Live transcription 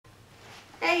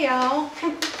Hey y'all.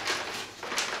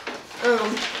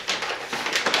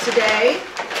 Today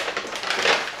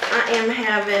I am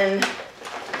having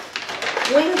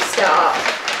Wingstop,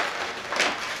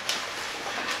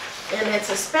 and it's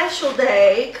a special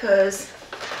day because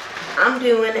I'm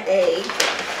doing a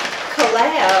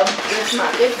collab with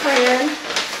my good friend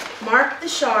Mark the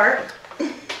Shark,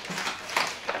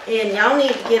 and y'all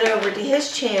need to get over to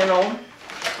his channel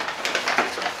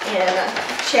and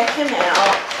check him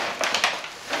out.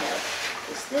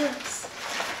 What's this?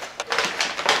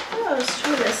 Oh, I was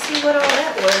trying to see what all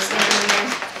that was in there.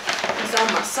 It was all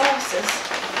my sauces.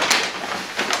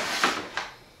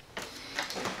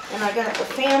 And I got the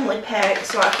family pack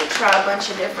so I could try a bunch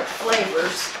of different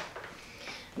flavors.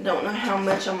 Don't know how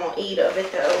much I'm going to eat of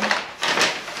it though.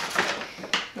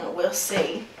 No, we'll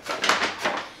see.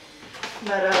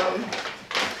 But,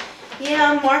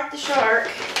 yeah, Mark the Shark.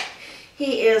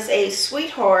 He is a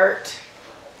sweetheart.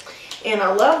 And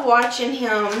I love watching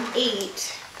him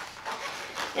eat.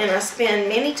 And I spend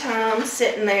many times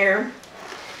sitting there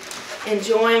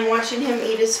enjoying watching him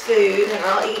eat his food. And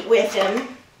I'll eat with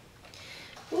him.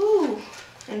 Ooh,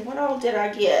 and what all did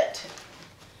I get?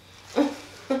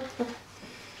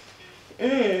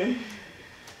 I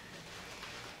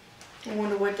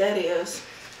wonder what that is.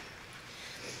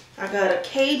 I got a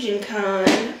Cajun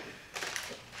kind.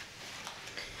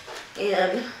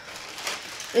 And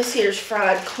this here's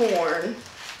fried corn.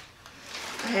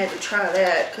 I had to try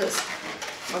that because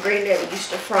my granddaddy used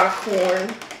to fry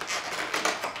corn.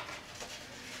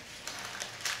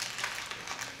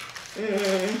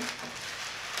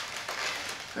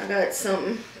 I got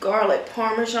some garlic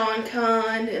parmesan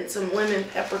kind and some lemon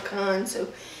pepper kind. So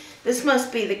this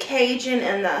must be the Cajun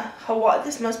and the Hawaii.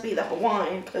 This must be the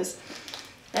Hawaiian because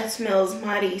that smells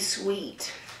mighty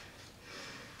sweet.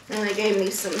 And they gave me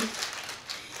some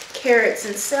carrots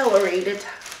and celery to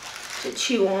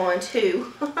chew on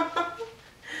too.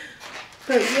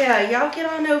 But yeah, y'all get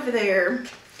on over there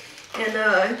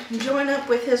and join up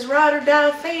with his ride or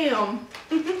die fam.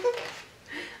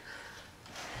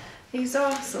 He's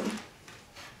awesome.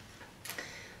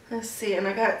 Let's see, and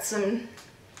I got some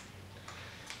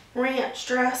ranch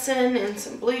dressing and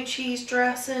some blue cheese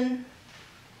dressing.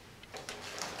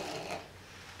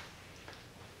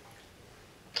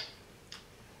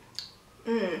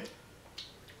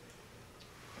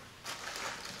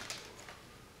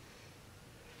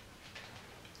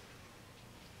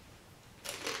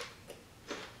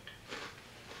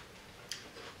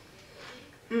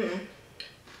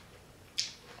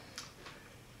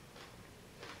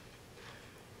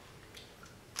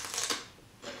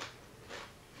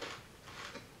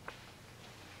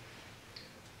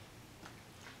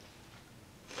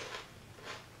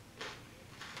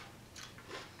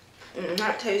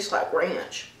 That tastes like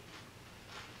ranch.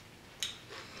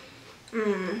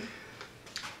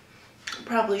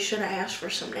 Probably should have asked for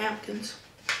some napkins.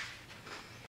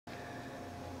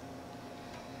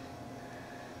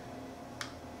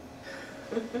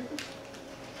 I'm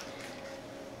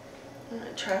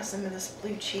gonna try some of this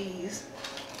blue cheese.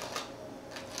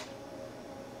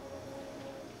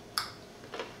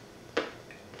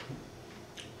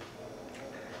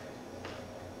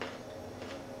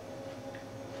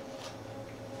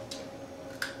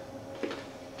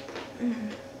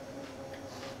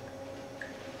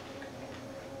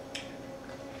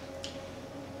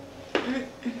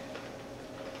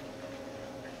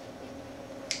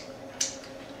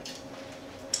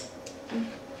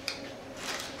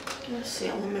 Let's see,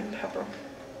 a lemon pepper.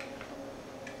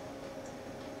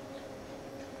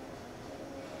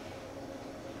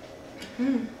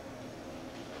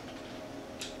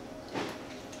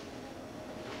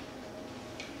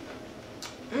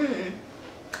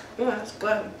 Oh, that's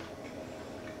good.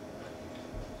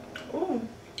 Ooh.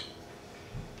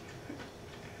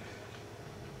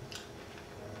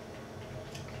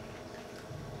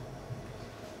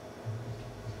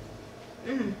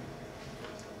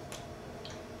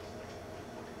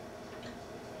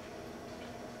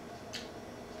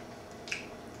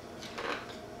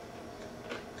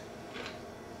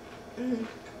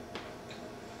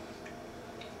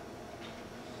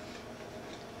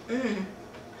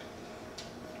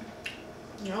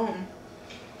 Yum.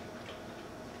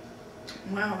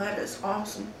 Wow, that is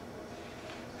awesome.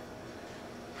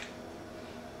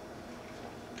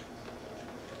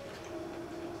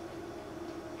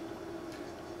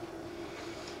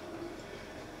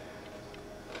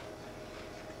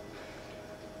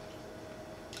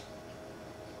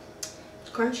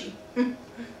 It's crunchy.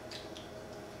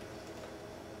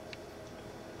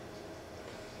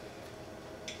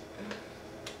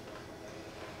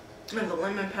 And the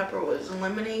lemon pepper was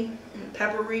lemony and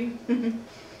peppery.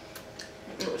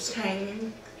 It was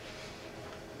tangy.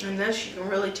 And this, you can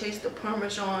really taste the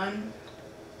Parmesan.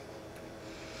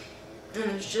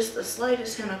 And it's just the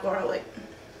slightest hint of garlic.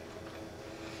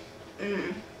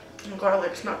 And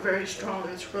garlic's not very strong.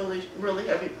 It's really, really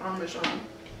heavy Parmesan.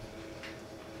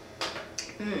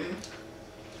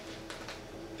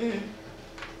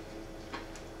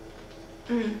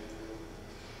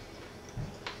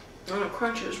 And the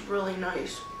crunch is really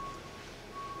nice.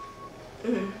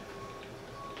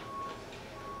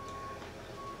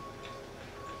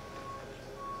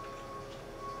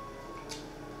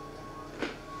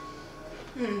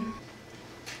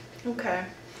 Okay.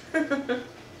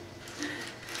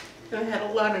 I had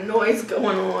a lot of noise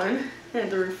going on. Had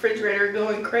the refrigerator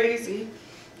going crazy.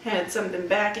 Had something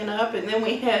backing up, and then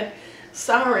we had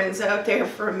sirens out there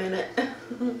for a minute.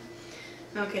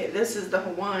 Okay, this is the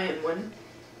Hawaiian one.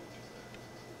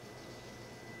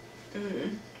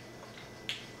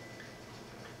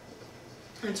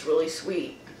 It's really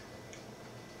sweet.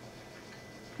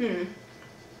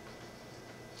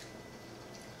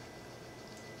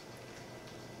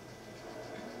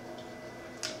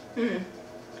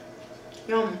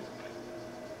 Yum.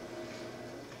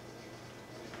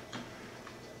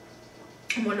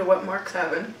 I wonder what Mark's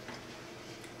having.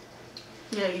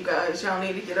 Yeah, you guys, y'all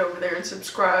need to get over there and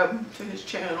subscribe to his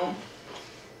channel.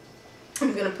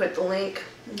 I'm going to put the link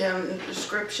down in the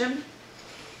description.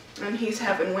 And he's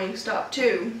having Wingstop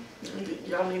too.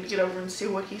 Y'all need to get over and see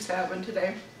what he's having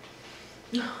today.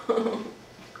 He's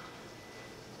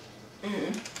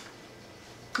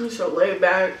so laid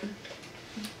back,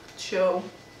 chill.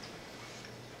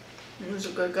 He's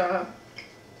a good guy.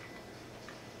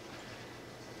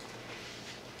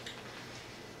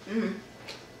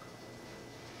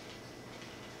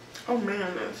 Oh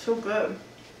man, that's so good.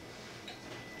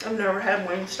 I've never had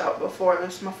Wingstop before.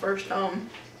 This is my first time.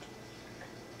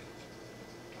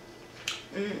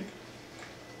 And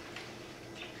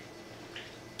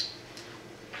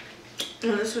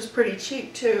this was pretty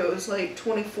cheap too. It was like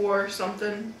 24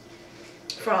 something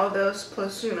for all this,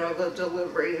 plus, you know, the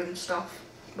delivery and stuff.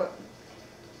 But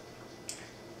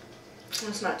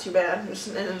it's not too bad. And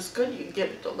it's good you can get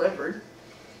it delivered.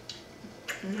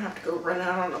 You don't have to go run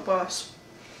out on a bus.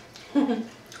 I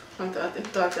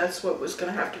thought that's what was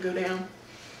going to have to go down.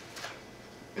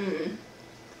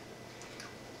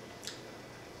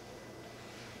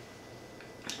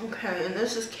 Okay, and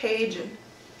this is Cajun.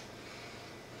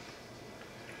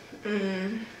 Let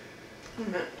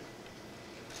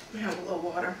me have a little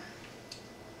water.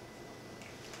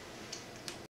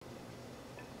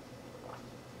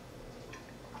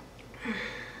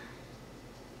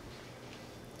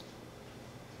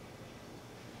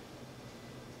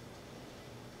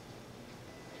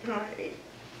 Alright.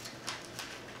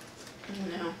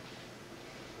 Now.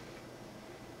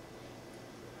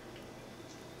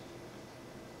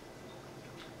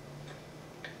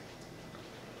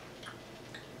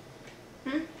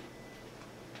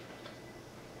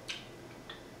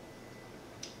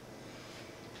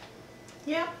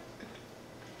 Yeah.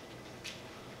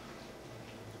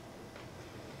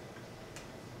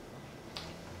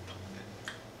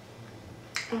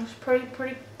 It's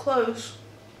pretty close.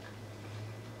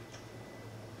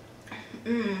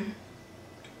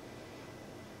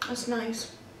 That's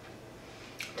nice.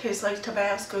 Tastes like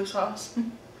Tabasco sauce.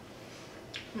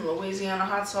 Louisiana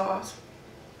hot sauce.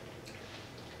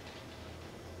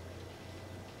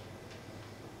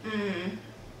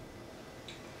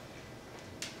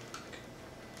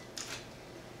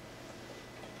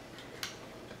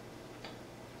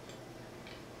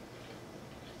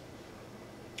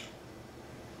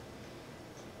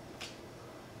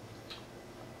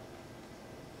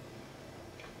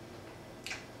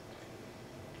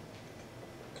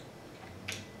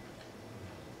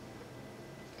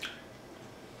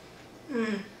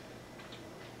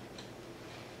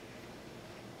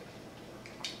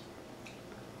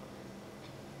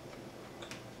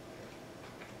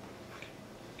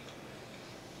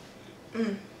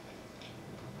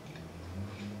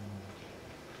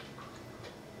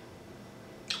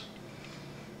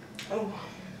 Oh.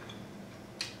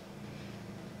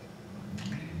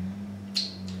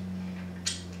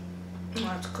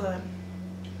 That's good.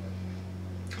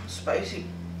 Spicy.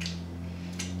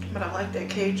 But I like that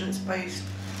Cajun spice.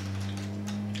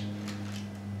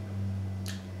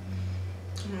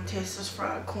 I'm gonna taste this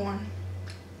fried corn.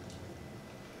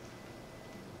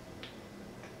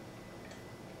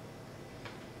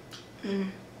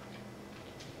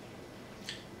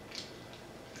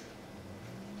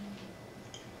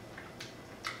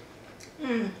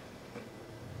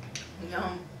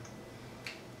 Yum.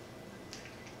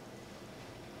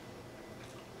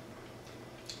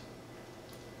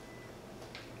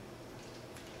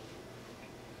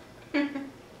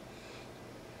 I'm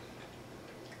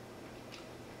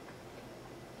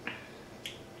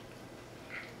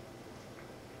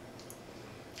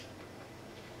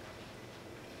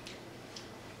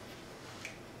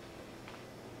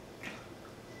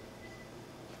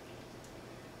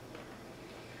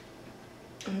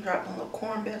dropping little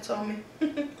corn bits on me.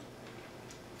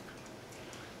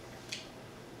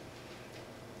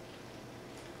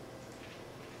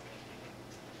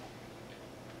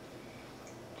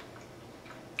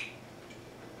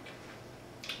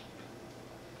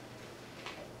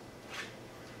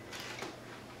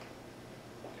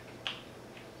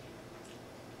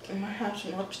 I might have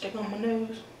some lipstick on my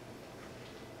nose.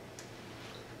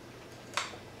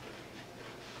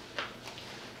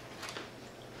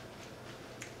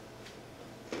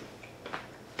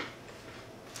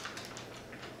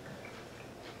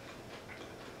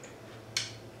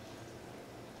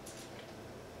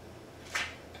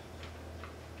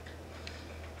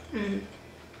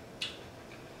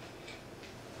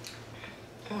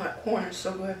 Oh, that corn is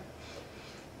so good.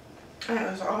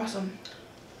 That is awesome.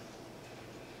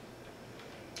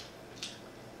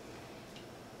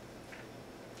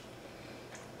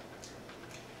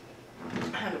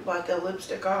 I had to wipe that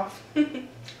lipstick off. Mm.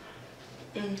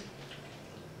 Mm.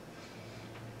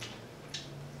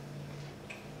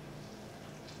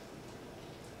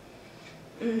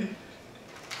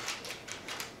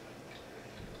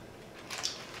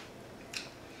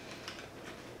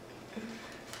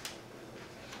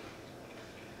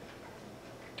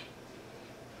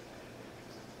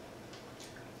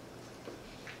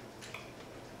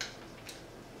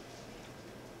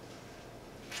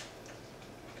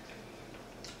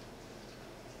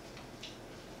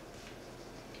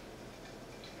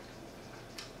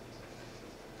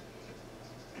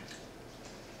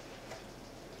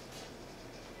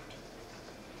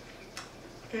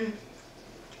 Mm.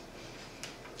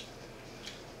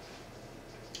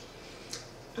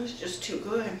 It's just too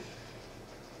good.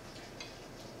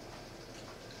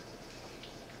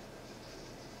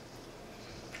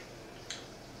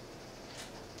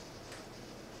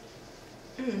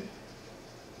 Mm.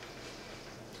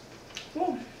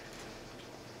 Ooh.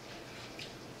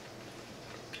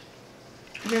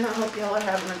 Man, I hope y'all are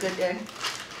having a good day.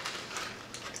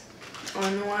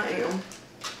 I know I am.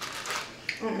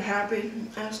 I'm happy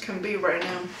as can be right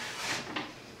now.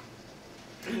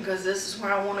 Because this is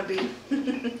where I want to be.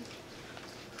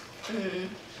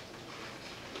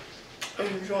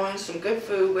 Enjoying some good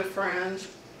food with friends.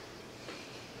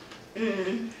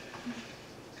 Ain't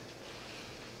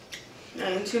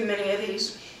too many of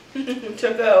these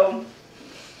to go.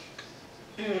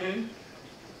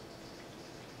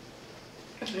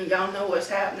 Y'all know what's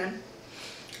happening.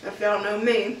 If y'all know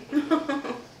me.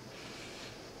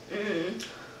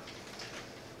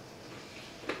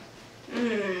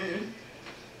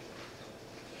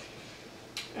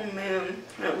 Oh man,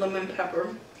 that lemon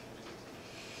pepper.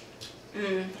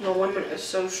 The lemon is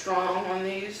so strong on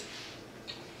these.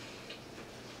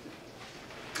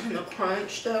 And the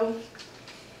crunch though.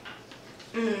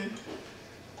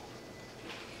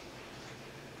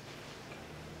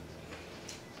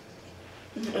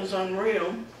 It's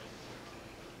unreal.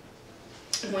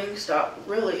 Wingstop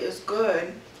really is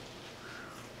good.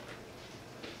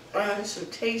 And some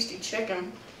tasty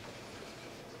chicken.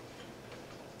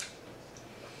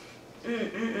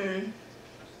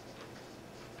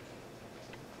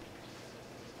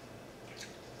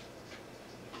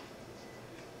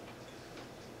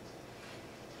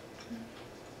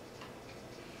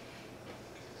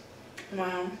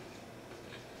 Wow.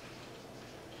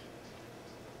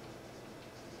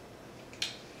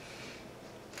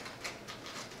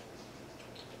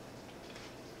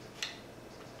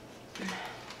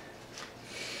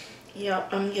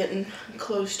 Yep, I'm getting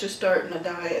close to starting a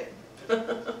diet.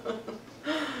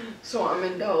 So I'm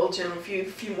indulging a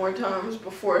few more times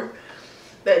before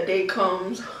that day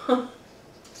comes.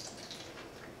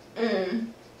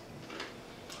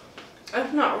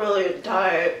 It's not really a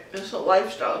diet, it's a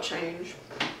lifestyle change.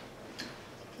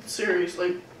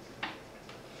 Seriously.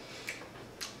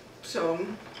 So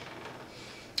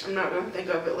I'm not gonna think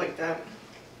of it like that.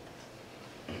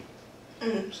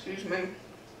 Excuse me.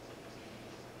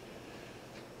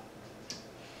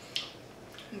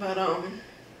 But oh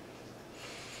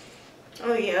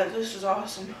yeah, this is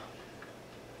awesome.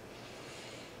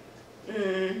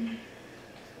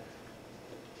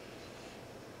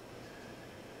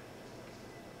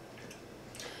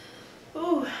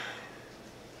 Ooh.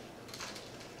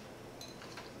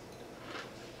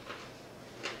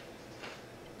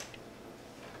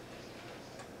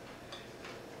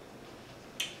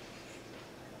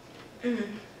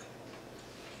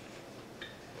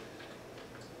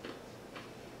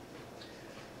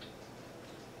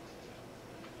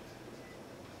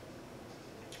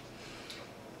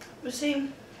 But see,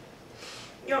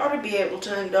 you ought to be able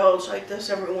to indulge like this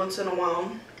every once in a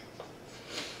while.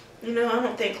 You know, I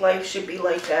don't think life should be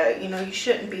like that. You know, you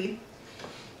shouldn't be,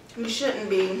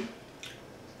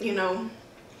 you know,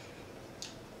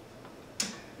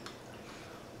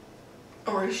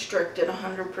 restricted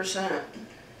 100%.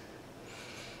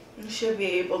 You should be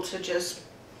able to just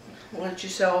let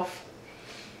yourself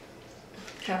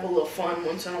have a little fun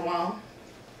once in a while.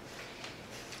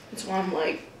 That's why I'm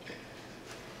like,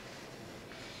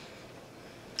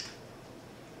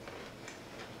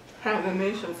 having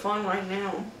me some fun right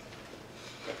now.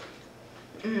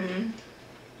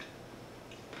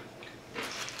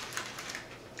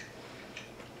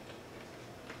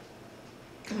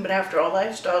 But after a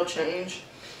lifestyle change,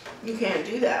 you can't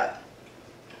do that.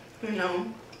 You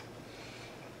know,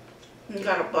 you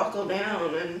gotta buckle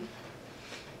down and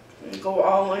go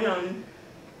all in.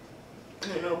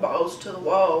 You know, balls to the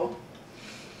wall.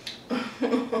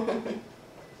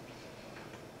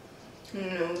 You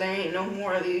know, there ain't no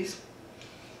more of these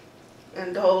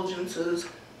indulgences.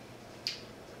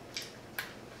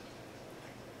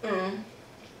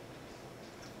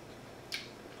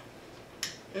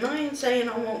 And I ain't saying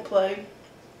I won't play.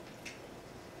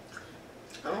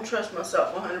 I don't trust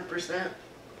myself 100%.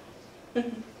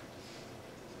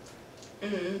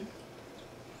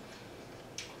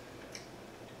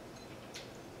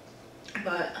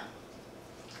 But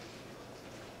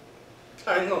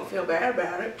I ain't gonna feel bad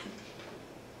about it.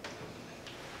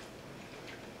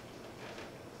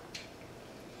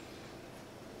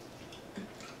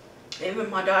 Even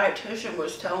my dietitian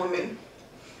was telling me,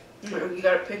 you know, you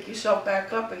gotta pick yourself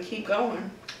back up and keep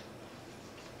going.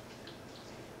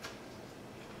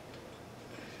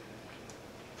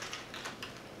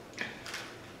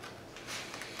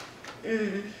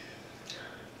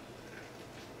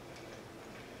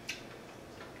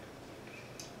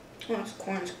 Oh, this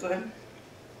corn's good.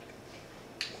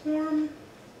 Corn.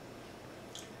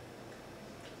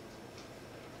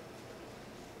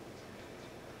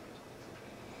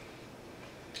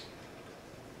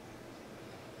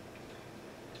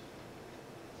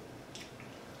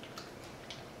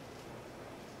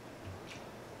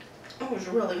 I was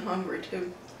really hungry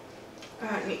too. I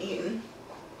hadn't eaten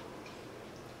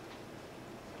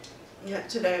yet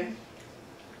today.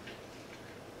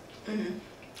 And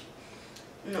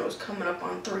it was coming up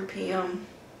on 3 p.m.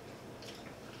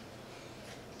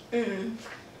 It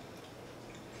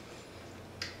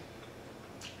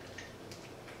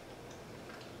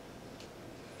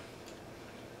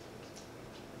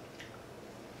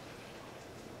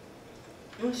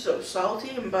was so salty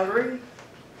and buttery.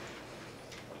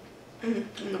 And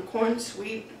the corn's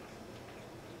sweet.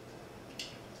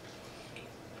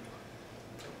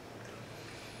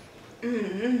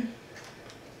 I'm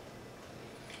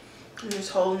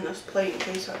just holding this plate in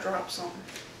case I drop some.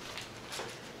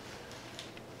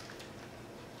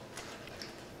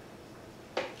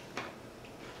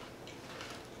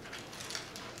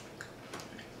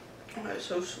 Oh, that's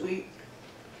so sweet.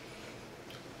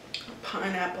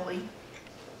 Pineapple-y.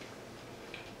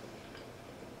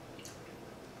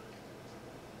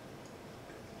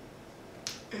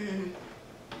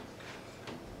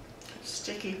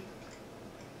 Sticky.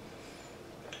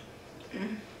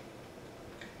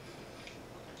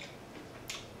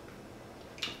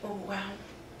 Oh wow.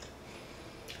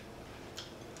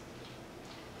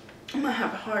 I'm gonna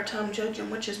have a hard time judging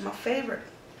which is my favorite.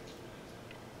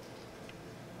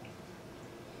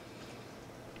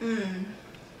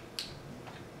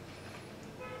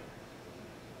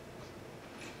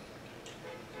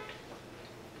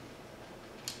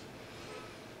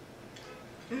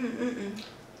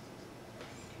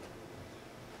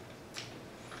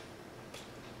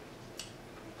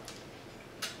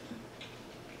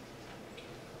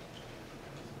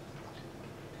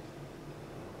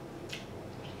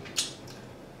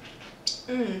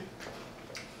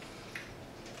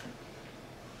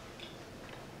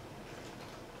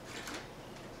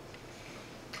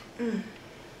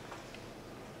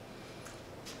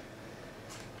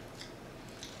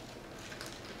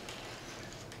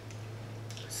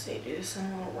 Let's see, do this in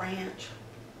a little ranch.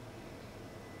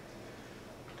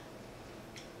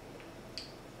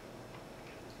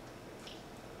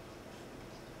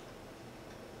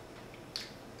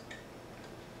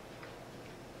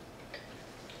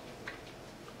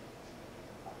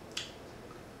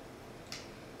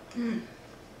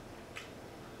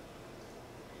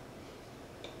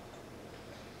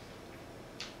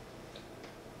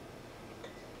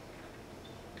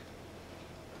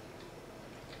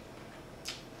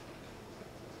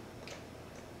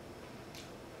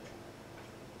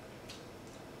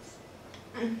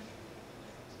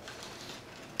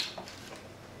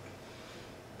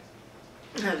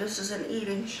 Now this is an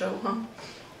eating show, huh?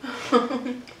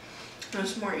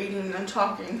 There's more eating than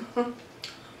talking.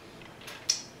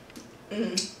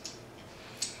 Mm.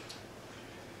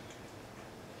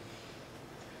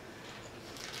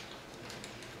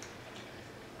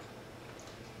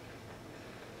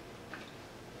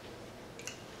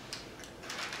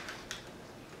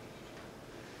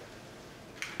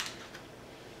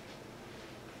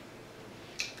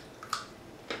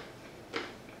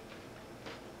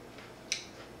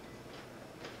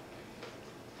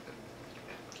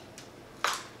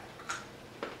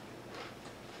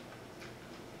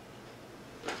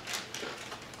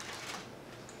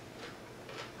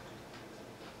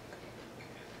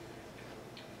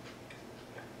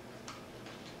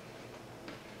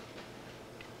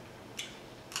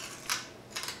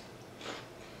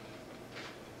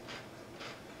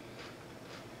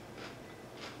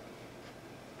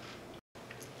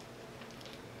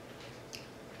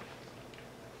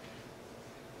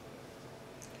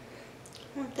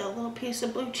 I want that little piece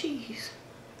of blue cheese.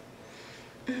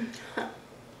 Mm.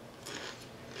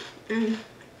 Mm.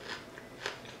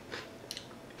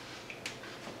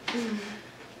 Mm.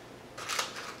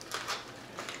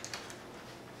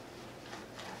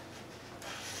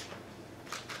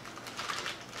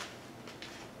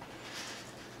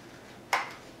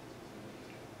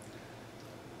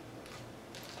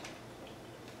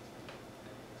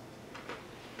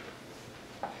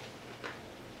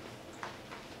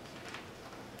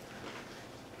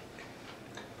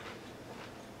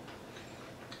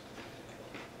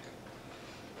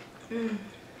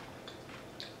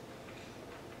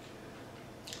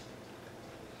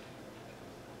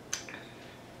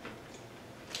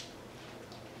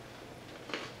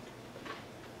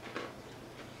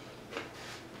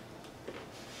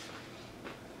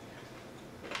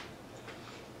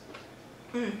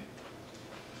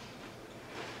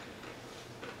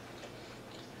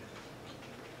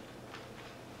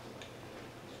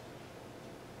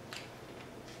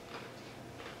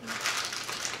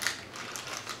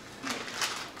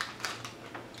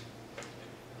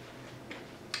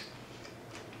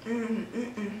 Mm.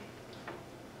 Mm.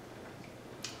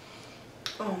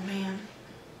 Oh man,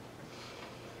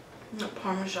 that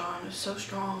Parmesan is so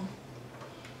strong.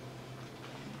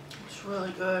 It's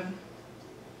really good.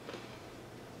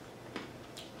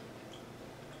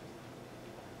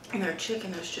 And their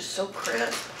chicken is just so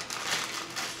crisp.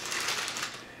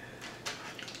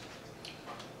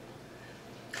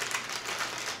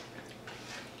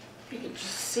 You can just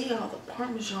see all the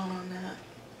Parmesan on that.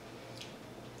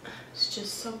 It's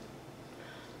just so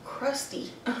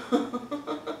crusty.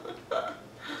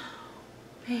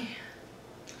 Man,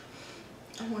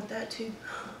 I want that too.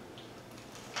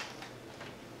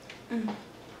 Mm.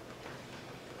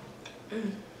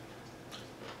 Mm.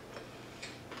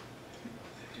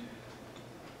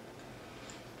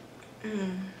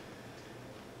 Mm.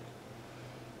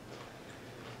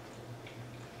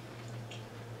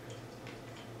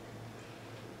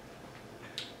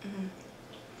 Mm.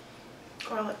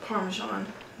 Garlic Parmesan.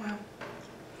 Wow.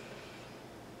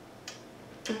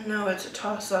 No, it's a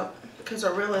toss-up because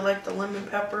I really like the lemon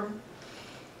pepper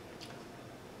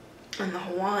and the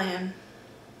Hawaiian.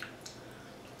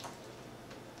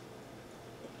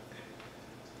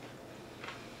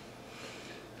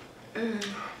 Mm.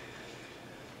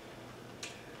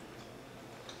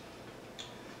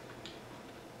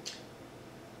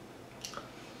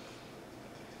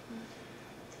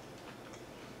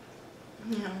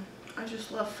 Yeah, I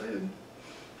just love food.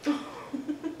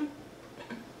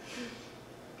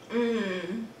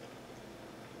 Mm.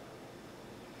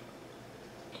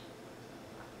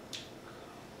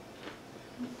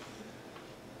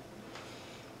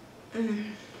 Mm.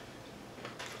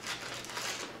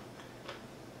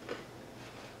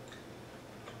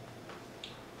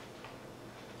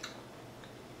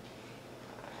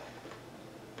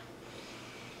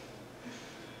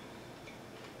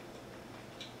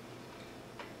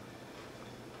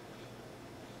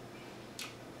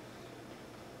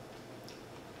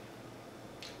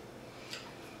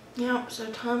 Yep, so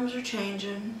times are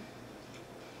changing.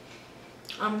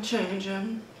 I'm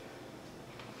changing.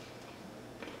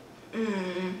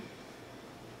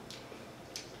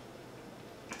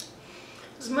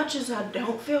 As much as I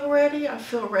don't feel ready, I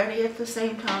feel ready at the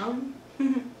same time.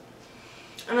 And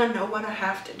I know what I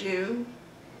have to do.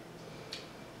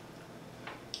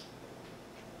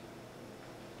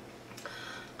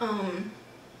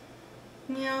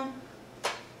 Yeah,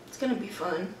 it's gonna be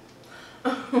fun.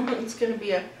 It's gonna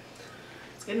be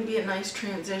a nice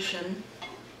transition.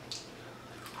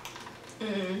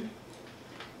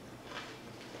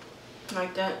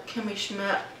 Like that Kimmy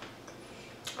Schmidt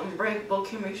Unbreakable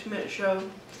Kimmy Schmidt show.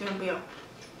 It's going to be a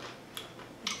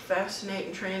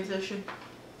fascinating transition.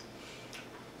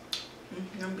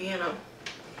 I'm being a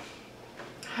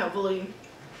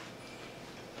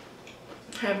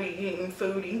heavy eating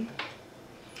foodie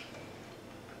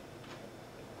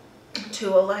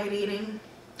to a light eating,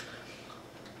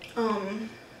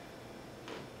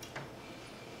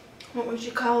 what would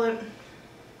you call it?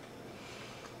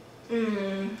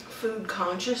 Food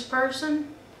conscious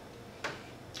person.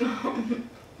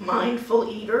 Mindful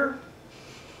eater.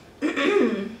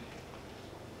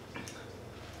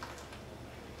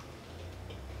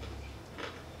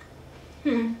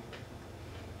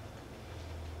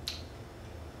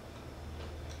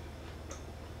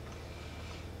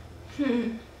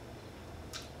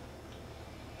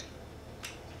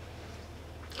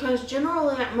 Because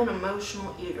generally I'm an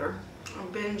emotional eater, a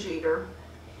binge eater.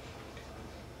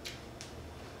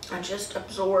 I just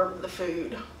absorb the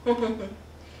food.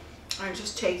 I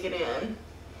just take it in.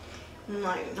 I'm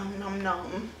like, nom nom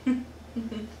nom.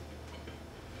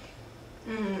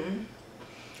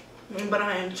 But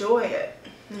I enjoy it.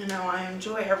 You know, I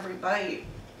enjoy every bite.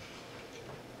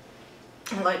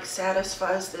 It like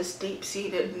satisfies this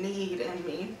deep-seated need in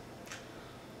me.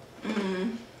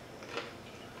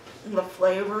 The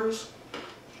flavors,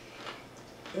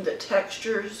 the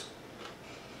textures.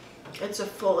 It's a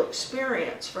full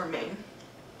experience for me.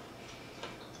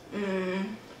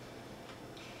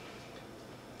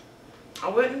 I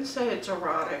wouldn't say it's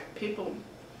erotic. People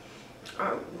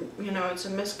are, you know, it's a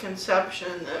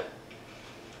misconception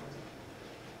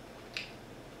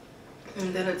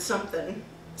that it's something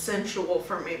sensual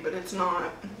for me, but it's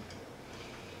not.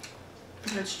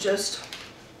 It's just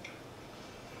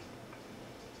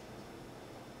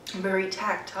very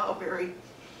tactile, very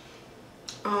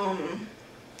oh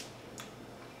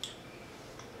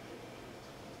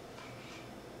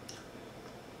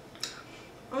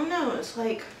no, it's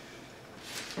like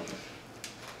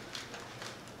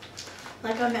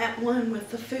I'm at one with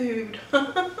the food.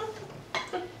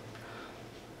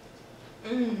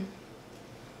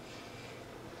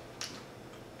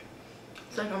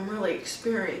 It's like I'm really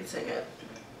experiencing it.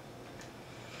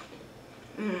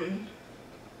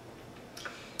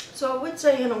 So I would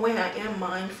say in a way I am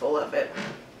mindful of it.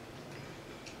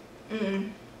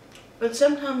 But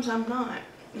sometimes I'm not.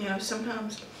 You know,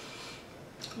 sometimes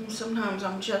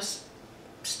I'm just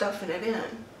stuffing it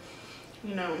in.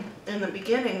 You know, in the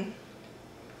beginning,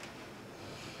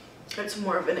 it's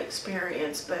more of an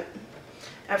experience, but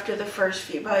after the first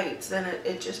few bites, then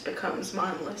it just becomes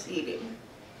mindless eating.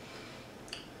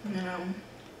 You know,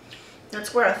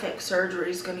 that's where I think surgery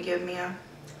is going to give me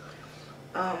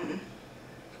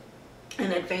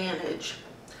an advantage,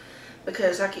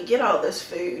 because I could get all this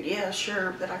food, yeah,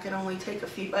 sure, but I could only take a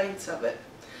few bites of it.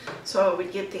 So I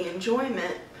would get the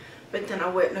enjoyment, but then I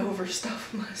wouldn't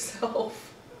overstuff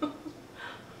myself.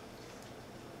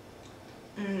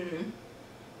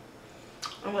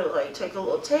 I would like take a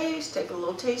little taste, take a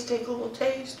little taste, take a little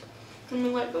taste, and be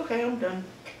like, okay, I'm done.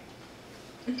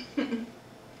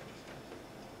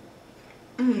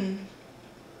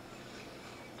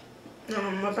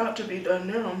 I'm about to be done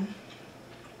now.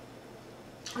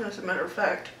 As a matter of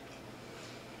fact.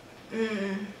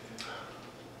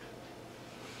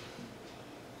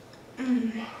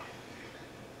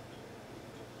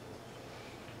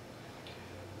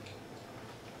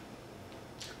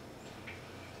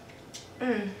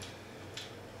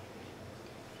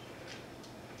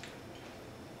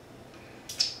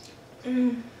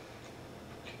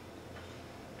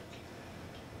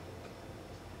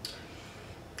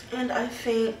 And I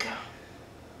think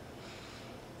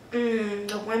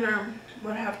the winner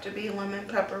would have to be lemon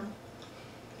pepper,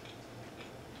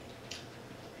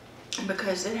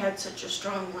 because it had such a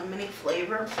strong lemony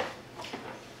flavor.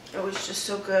 It was just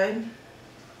so good.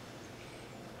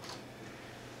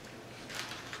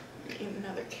 Eat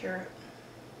another carrot.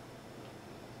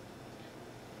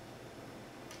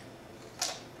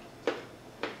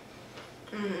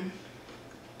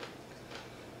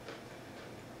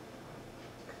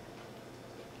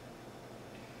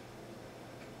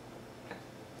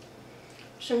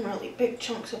 Some really big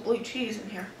chunks of blue cheese in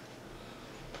here.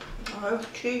 I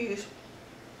love cheese.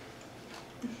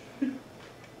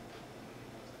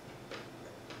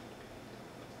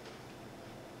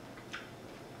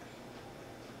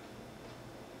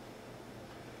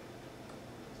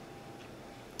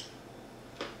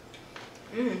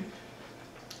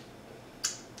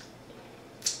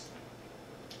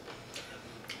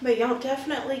 But y'all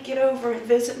definitely get over and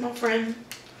visit my friend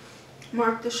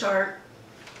Mark the Shark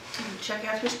and check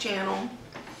out his channel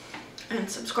and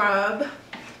subscribe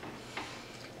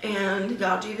And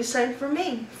y'all do the same for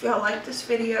me. If y'all like this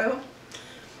video,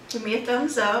 give me a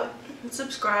thumbs up and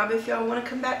subscribe if y'all want to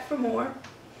come back for more.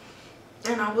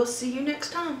 And I will see you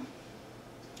next time.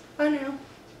 Bye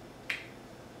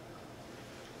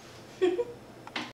now.